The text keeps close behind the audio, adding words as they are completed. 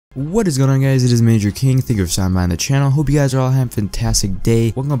What is going on, guys? It is Major King. Thank you for stopping by on the channel. Hope you guys are all having a fantastic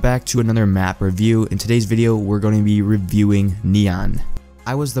day. Welcome back to another map review. In today's video, we're going to be reviewing Neon.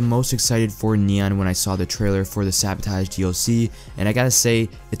 I was the most excited for Neon when I saw the trailer for the Sabotage DLC, and I gotta say,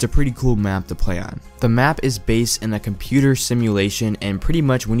 it's a pretty cool map to play on. The map is based in a computer simulation, and pretty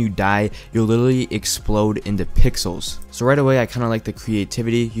much when you die, you'll literally explode into pixels. So right away, I kind of like the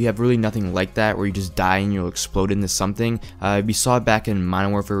creativity. You have really nothing like that where you just die and you'll explode into something. We saw it back in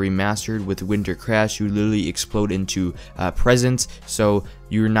Modern Warfare Remastered with Winter Crash. You literally explode into presents. So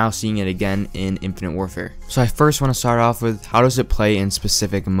you're now seeing it again in Infinite Warfare. So I first want to start off with how does it play in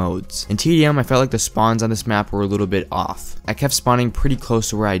specific modes. In TDM, I felt like the spawns on this map were a little bit off. I kept spawning pretty close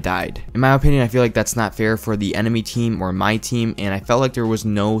to where I died. In my opinion, I feel like that's not fair for the enemy team or my team, and I felt like there was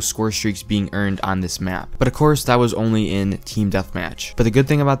no score streaks being earned on this map. But of course, that was only in Team Deathmatch. But the good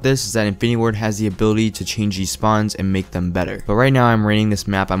thing about this is that Infinity Ward has the ability to change these spawns and make them better. But right now, I'm rating this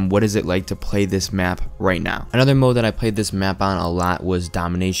map on what is it like to play this map right now. Another mode that I played this map on a lot was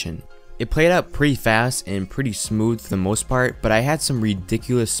Domination. It played out pretty fast and pretty smooth for the most part, but I had some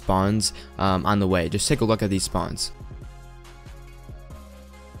ridiculous spawns on the way. Just take a look at these spawns.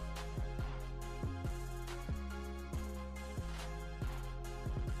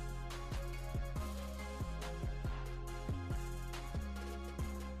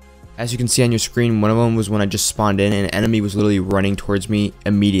 As you can see on your screen, one of them was when I just spawned in and an enemy was literally running towards me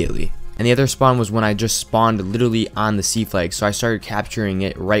immediately. And the other spawn was when I just spawned literally on the C flag, so I started capturing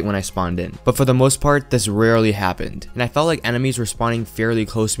it right when I spawned in. But for the most part, this rarely happened. And I felt like enemies were spawning fairly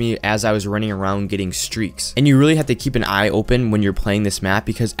close to me as I was running around getting streaks. And you really have to keep an eye open when you're playing this map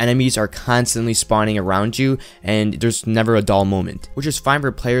because enemies are constantly spawning around you and there's never a dull moment. Which is fine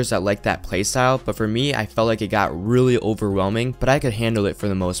for players that like that playstyle, but for me, I felt like it got really overwhelming, but I could handle it for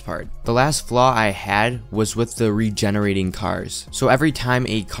the most part. The last flaw I had was with the regenerating cars. So every time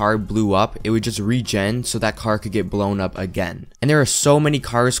a car blew up, it would just regen so that car could get blown up again. And there are so many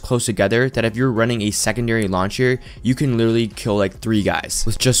cars close together that if you're running a secondary launcher, you can literally kill like 3 guys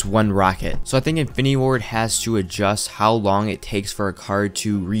with just 1 rocket. So I think Infinity Ward has to adjust how long it takes for a car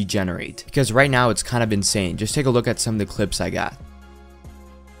to regenerate, because right now it's kind of insane. Just take a look at some of the clips I got.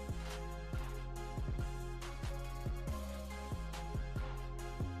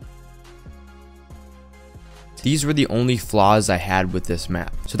 These were the only flaws I had with this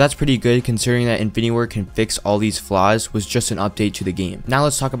map. So that's pretty good considering that Infinity Ward can fix all these flaws was just an update to the game. Now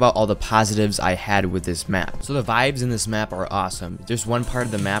let's talk about all the positives I had with this map. So the vibes in this map are awesome. There's one part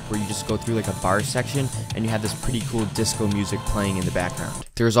of the map where you just go through like a bar section and you have this pretty cool disco music playing in the background.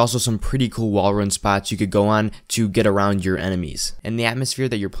 There's also some pretty cool wall run spots you could go on to get around your enemies. And the atmosphere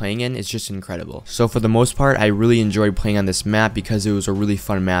that you're playing in is just incredible. So for the most part, I really enjoyed playing on this map because it was a really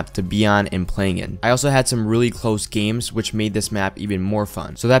fun map to be on and playing in. I also had some really close games which made this map even more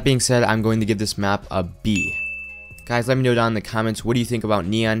fun. So that being said, I'm going to give this map a B. Guys, let me know down in the comments, what do you think about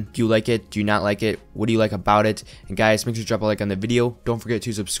Neon? Do you like it? Do you not like it? What do you like about it? And guys, make sure to drop a like on the video. Don't forget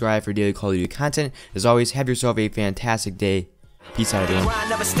to subscribe for daily Call of Duty content. As always, have yourself a fantastic day. Peace out, everyone. Grind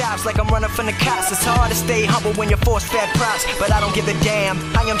never stops like I'm running from the cops. It's hard to stay humble when you're force-fed props, but I don't give a damn.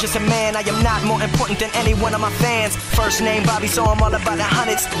 I am just a man. I am not more important than any one of my fans. First name Bobby, so I'm all about the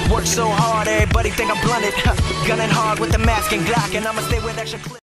hundreds. Work so hard, everybody think I'm blunted. Gunning hard with the mask and Glock, and I'ma stay with extra clip.